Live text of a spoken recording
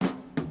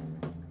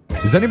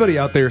Is anybody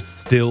out there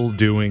still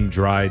doing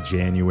dry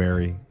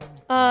January?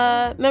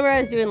 Remember I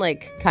was doing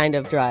kind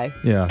of dry.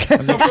 Yeah. So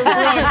for Brooke,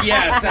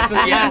 yes, that's a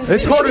yes.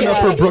 It's hard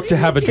enough for Brooke to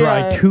have a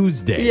dry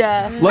Tuesday.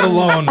 Yeah. Let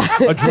alone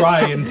a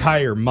dry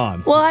entire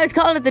month. Well, I was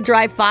calling it the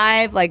dry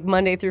 5,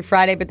 Monday through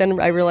Friday, but then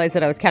I realized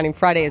that I was counting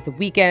Friday as the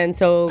weekend,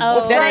 so then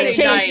I Friday changed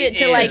night it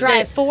to is-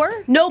 Dry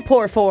 4? no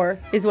pour 4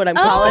 is what I'm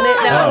calling it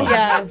now.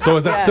 Yeah. So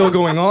is that still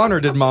going on, or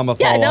did Mama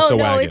fall Yeah, off the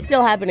no, wagon? it's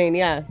still happening.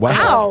 Yeah.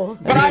 Wow.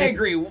 But I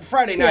agree.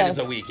 Friday night Yeah. is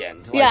a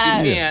weekend.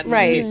 Yeah, You can't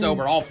right. be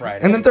sober all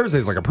Friday. And then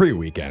Thursday's like a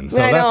pre-weekend,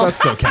 so I know. that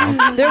still counts.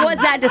 There was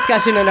that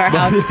discussion in our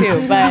house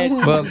too, but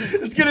Well,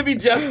 it's going to be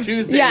just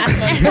Tuesday.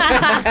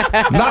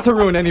 yeah. not to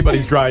ruin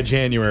anybody's dry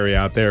January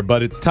out there,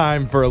 but it's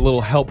time for a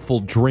little helpful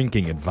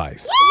drinking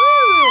advice.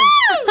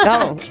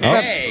 Oh.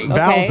 Hey.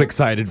 Val's Okay.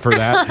 excited for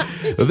that.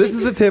 This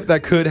is a tip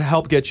that could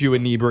help get you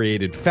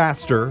inebriated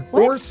faster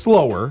or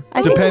slower,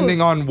 I think-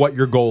 depending on what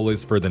your goal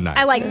is for the night.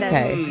 I like this.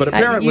 Okay. But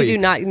apparently- you do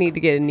not need to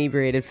get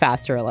inebriated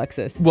faster,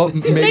 Alexis. Well,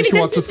 maybe she this-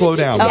 wants to slow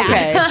down.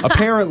 Okay.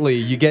 Apparently,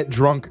 you get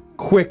drunk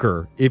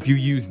quicker if you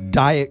use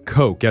Diet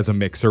Coke as a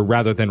mixer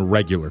rather than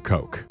regular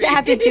Coke. Does it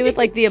have to do with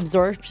the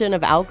absorption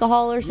of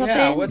alcohol or something?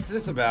 Yeah, what's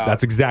this about?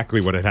 That's exactly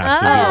what it has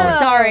to do Oh, with.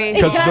 sorry.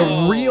 Because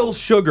the real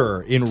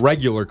sugar in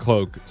regular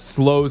Coke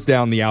slows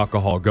down the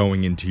alcohol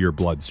going into your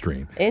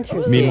bloodstream.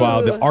 Interesting.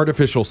 Meanwhile, the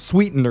artificial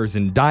sweeteners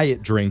in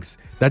diet drinks,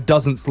 that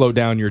doesn't slow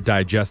down your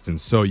digestion,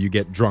 so you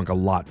get drunk a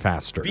lot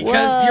faster.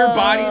 Because your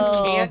bodies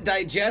can't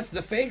digest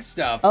the fake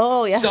stuff.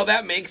 Oh, yeah. So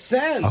that makes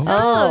sense.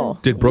 Oh.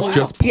 Did Brooke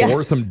just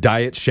pour some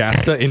Diet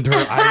Shasta into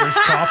her Irish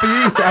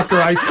coffee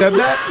after I said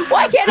that?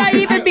 Why can't I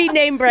even be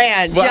name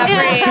brand,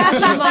 Jeffrey?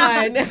 Come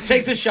on.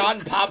 Takes a shot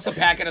and pops a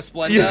packet of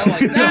Splenda.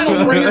 Like,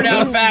 that'll bring her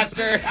down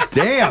faster.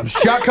 Damn,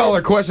 shot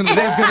caller question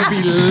today is going to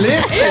be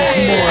lit this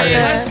Hey, morning.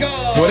 let's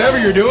go. Whatever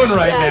you're doing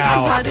right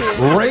now,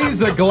 funny.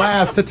 raise a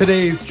glass to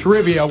today's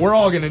trivia. We're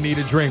all going to need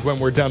a drink when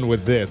we're done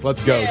with this.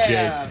 Let's go,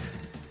 Yeah. Jake.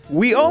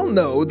 We all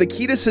know the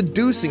key to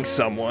seducing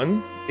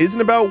someone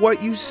isn't about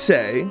what you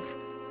say,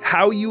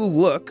 how you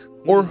look,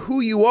 or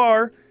who you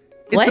are.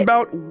 It's What?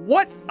 about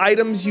what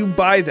items you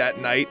buy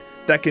that night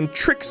that can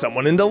trick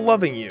someone into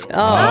loving you. Is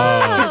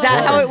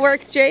that how it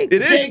works, Jake?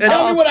 It is. Jake, and-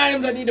 tell me what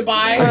items I need to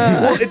buy.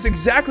 well, it's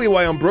exactly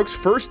why on Brooke's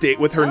first date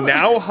with her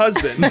now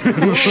husband,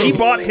 she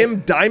bought him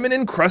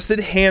diamond-encrusted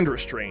hand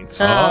restraints.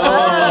 He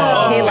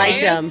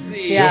liked them.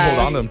 fancy. She'll hold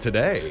on to them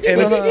today.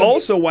 And it's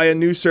also why a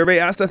new survey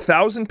asked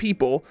 1,000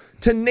 people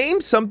to name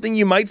something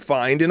you might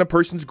find in a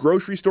person's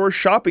grocery store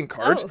shopping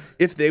cart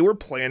if they were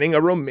planning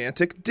a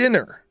romantic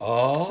dinner.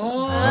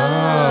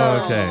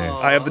 Oh, okay.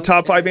 I have the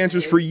top 5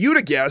 answers for you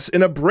to guess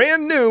in a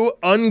brand new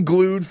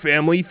Unglued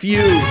Family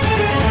Feud.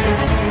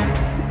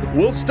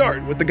 We'll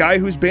start with the guy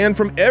who's banned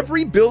from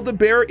every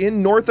Build-A-Bear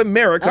in North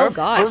America Oh,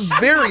 gosh. for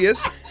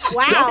various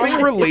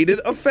stuffing-related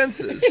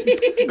offenses.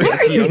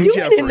 That's young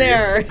Jeffrey. in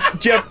there?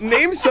 Jeff,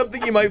 name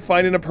something you might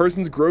find in a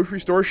person's grocery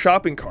store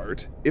shopping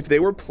cart if they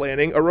were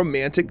planning a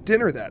romantic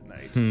dinner that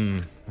night.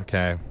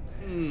 Okay.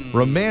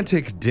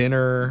 Romantic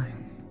dinner.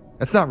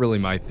 That's not really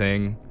my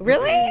thing.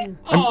 Really?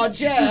 Oh,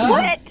 Jeff.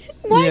 What?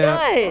 Why Yeah.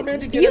 not?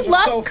 Romantic You dinners are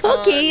love so fun,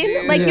 cooking.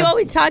 dude. You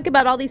always talk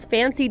about all these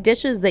fancy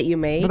dishes that you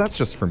make. But that's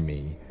just for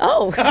me.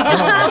 Oh.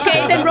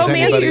 Okay, then romance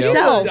Anybody else?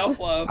 yourself.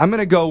 Self-love. I'm going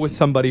to go with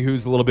somebody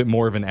who's a little bit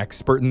more of an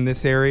expert in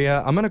this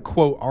area. I'm going to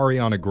quote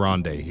Ariana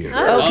Grande here.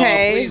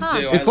 Okay. Oh,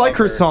 please do. It's I like love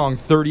her song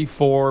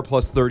 34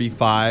 plus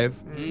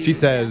 35. She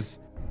says,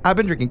 I've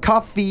been drinking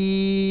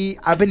coffee.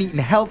 I've been eating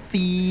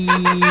healthy.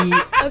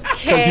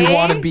 Because you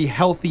want to be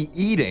healthy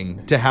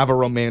eating to have a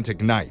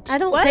romantic night. I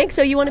don't think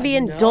so. You want to be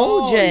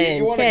indulgent.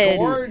 You want to and-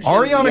 gorge.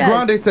 Ariana Yes.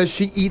 Grande says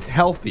she eats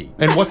healthy.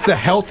 And what's the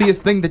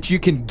healthiest thing that you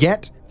can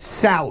get?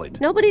 Salad.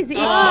 Nobody's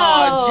eating.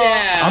 Oh,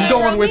 Jeff. I'm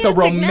going with a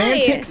romantic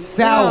romantic night.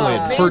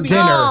 salad for maybe.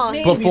 dinner Oh,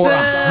 maybe. before a Boo.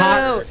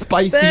 hot,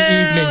 spicy Boo.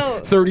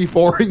 evening,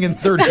 34ing and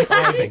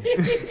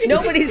 35ing.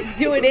 Nobody's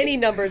doing any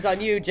numbers on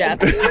you, Jeff.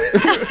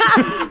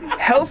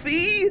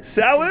 Healthy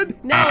salad?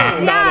 No. Yeah,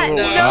 No.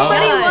 nobody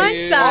No.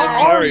 wants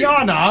that. Sorry.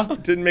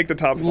 Ariana Didn't make the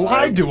top 5.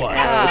 lied to us.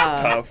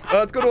 That's tough.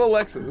 Let's go to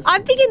Alexis.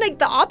 I'm thinking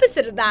the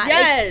opposite of that.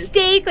 Yes.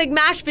 Like steak,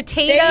 mashed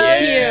potatoes.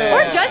 Thank you.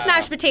 Or just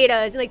mashed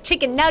potatoes, and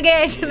chicken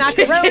nuggets,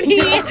 macaroni.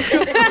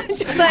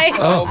 Just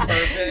Oh,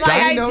 Perfect.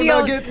 my Dino ideal.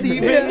 nuggets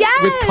even?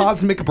 Yes. With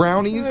cosmic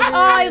brownies?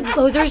 Oh,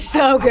 those are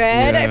so good.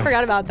 Yeah. I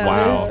forgot about those.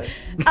 Wow.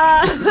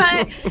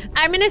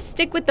 I'm going to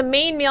stick with the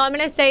main meal. I'm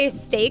going to say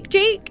steak,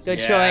 Jake. Good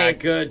Yeah,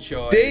 choice. good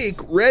choice. Steak,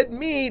 red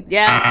meat.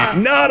 Yeah.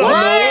 Not on the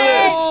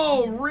list.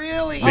 Oh,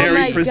 really? Very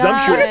my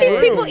presumptuous. God. What are these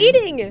move. people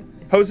eating?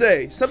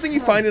 Jose, something you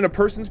find in a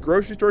person's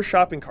grocery store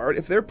shopping cart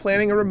if they're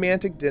planning a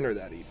romantic dinner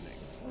that evening.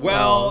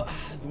 Well,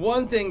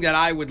 one thing that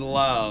I would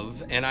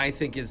love, and I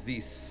think is the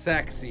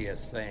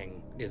sexiest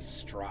thing, is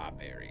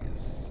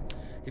strawberries.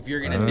 If you're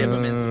going to dip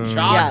them in some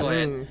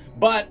chocolate.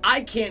 But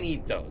I can't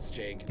eat those,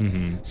 Jake.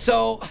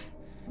 So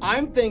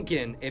I'm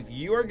thinking if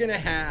you are going to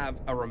have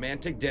a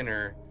romantic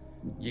dinner,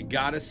 you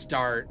got to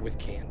start with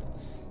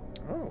candles.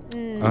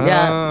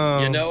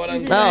 Yeah. You know what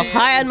I'm Oh, saying?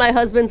 high on my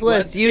husband's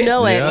list. Let's You get-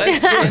 know it. Yeah.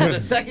 let's get- the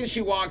second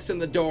she walks in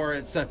the door,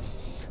 it's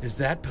is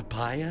that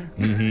papaya?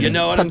 You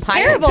know what I'm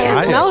saying? Terrible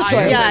I- smell I-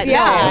 choice. Yeah,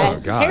 Yeah.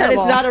 Oh, God. That is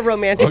not a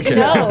romantic Okay.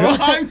 smell.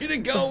 So I'm going to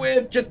go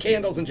with just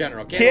candles in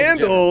general.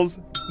 Candles,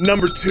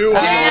 number 2 on the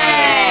list.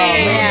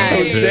 man.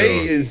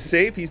 Jose is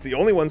safe. He's the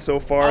only one so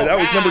far. All that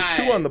was number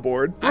right. 2 on the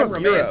board. I'm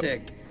Brooke, you're up.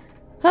 romantic.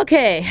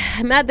 Okay,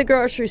 I'm at the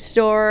grocery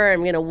store.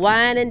 I'm going to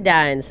wine and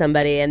dine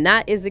somebody, and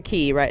that is the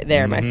key right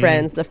there, my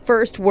friends. The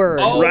first word.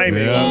 Oh, Right,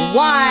 man.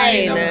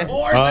 Wine. Of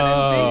course,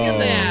 I didn't think of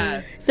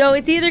that. So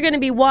it's either going to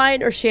be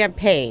wine or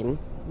champagne,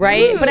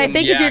 right? But I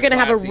think if yeah, you're going to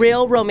have a classy.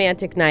 real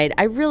romantic night,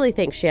 I really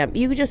think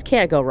you just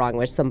can't go wrong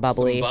with some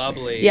bubbly. Some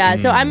bubbly. Yeah,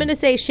 so I'm going to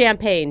say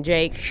champagne,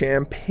 Jake.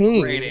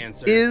 Champagne Great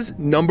answer. is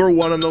number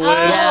 1 on the list.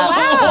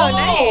 Wow,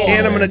 nice.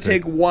 And I'm going to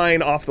take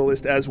wine off the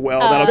list as well.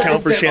 That'll very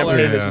count for similar.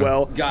 champagne as Yeah.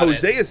 well. Got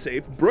Jose it. is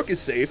safe. Brooke is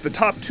safe. The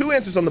top 2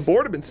 answers on the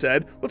board have been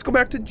said. Let's go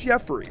back to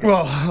Jeffrey.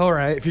 Well, all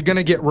right. If you're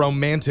gonna get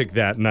romantic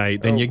that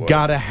night, then you boy.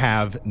 gotta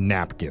have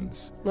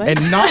napkins, What?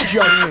 and not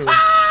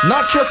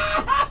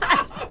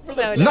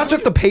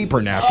just the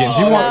paper napkins.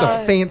 You want the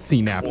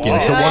fancy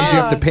napkins, the ones you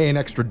have to pay an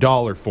extra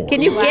 $1 for.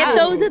 Can you get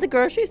those at the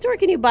grocery store?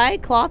 Can you buy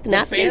cloth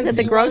napkins at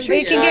the fancy grocery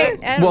ones? You store? can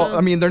get, I don't Well, know.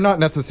 I mean, they're not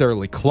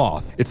necessarily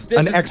cloth. It's This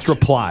an is- extra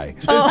ply.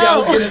 I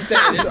was gonna say,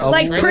 this is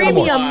Like really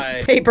premium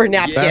why. paper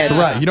napkins. That's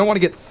Yeah. right. You don't want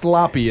to get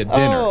sloppy at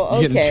dinner. Oh,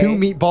 You're getting okay.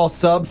 2 meatball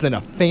subs and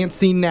a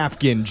fancy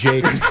napkin,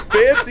 Jake.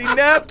 Fancy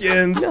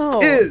napkins No.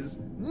 is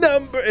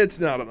number. It's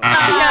not on the list.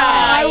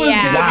 I was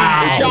yeah.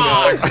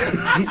 gonna be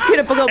shocked. Just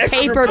gonna go Extra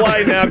paper.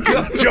 ply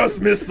napkins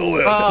just missed the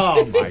list.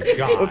 Oh my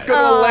God. Let's go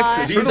to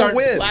Alexis for These the aren't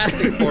win.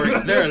 plastic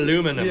forks; they're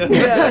aluminum.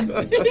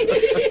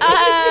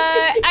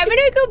 I'm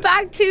gonna go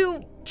back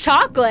to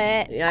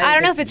chocolate. Yeah, I I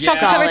don't know think if it's it's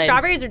chocolate covered solid.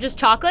 strawberries or just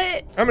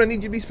chocolate. I'm gonna need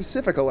you to be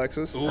specific,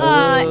 Alexis.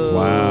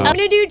 Wow. I'm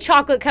gonna do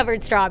chocolate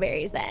covered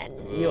strawberries then.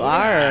 You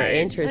are Nice.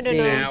 interesting.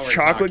 I don't know. Now we're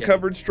Chocolate talking.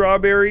 covered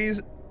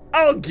strawberries.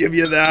 I'll give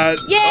you that.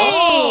 Yay!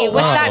 Oh, What's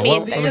Wow, that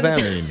mean? What does that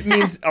It mean?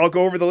 means I'll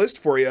go over the list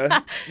for you.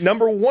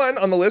 Number 1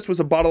 on the list was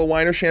a bottle of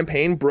wine or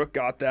champagne. Brooke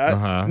got that.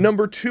 Uh-huh.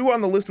 Number 2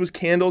 on the list was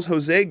candles.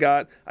 Jose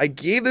got. I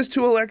gave this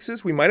to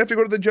Alexis. We might have to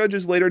go to the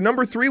judges later.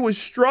 Number 3 was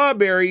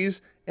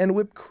strawberries and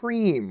whipped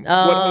cream. What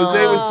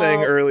Jose was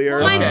saying earlier.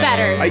 Mine's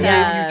better. I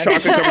so- gave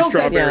you chocolate covered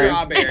strawberries.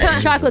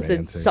 Strawberries. Chocolate's a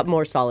Romantic.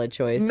 more solid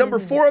choice. Number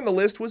 4 on the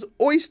list was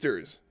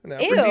oysters, an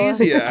Ew.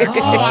 aphrodisiac.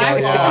 Oh, I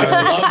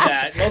love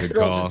that. Most Good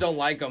girls call. just don't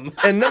like them.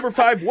 And number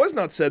 5 was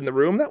not said in the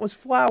room. That was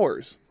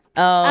flowers.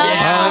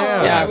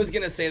 Yeah, I was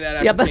gonna say that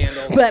after Yeah, but,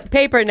 candles. but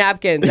paper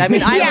napkins. I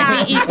mean, I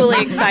would be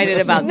equally excited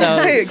about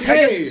those. Hey,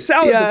 I guess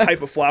salad's a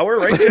type of flower,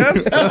 right,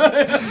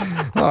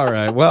 Jeff? All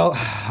right. Well,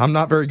 I'm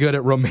not very good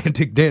at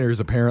romantic dinners,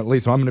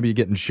 apparently, so I'm going to be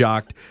getting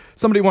shocked.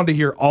 Somebody wanted to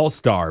hear All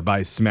Star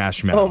by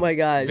Smash Mouth. Oh my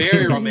gosh.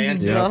 Very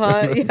romantic.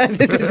 Yeah,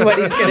 this is what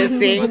he's gonna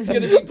sing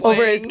gonna be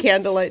over his playing?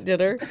 candlelight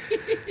dinner.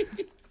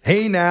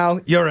 Hey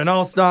now, you're an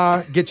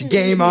all-star. Get your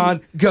game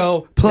on,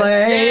 go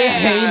play. Yeah.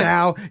 Hey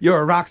now, you're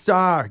a rock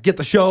star. Get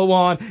the show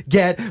on,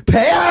 get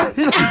paid.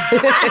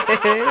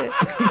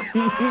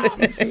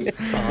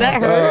 That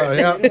hurt.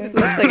 Yeah. Looks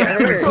like it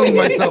hurt. Clean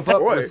myself up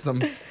Boy. with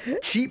some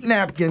cheap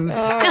napkins.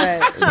 All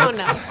right. Oh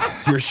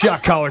no. Your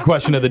shot collar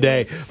question of the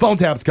day. Phone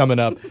tap's coming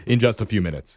up in just a few minutes.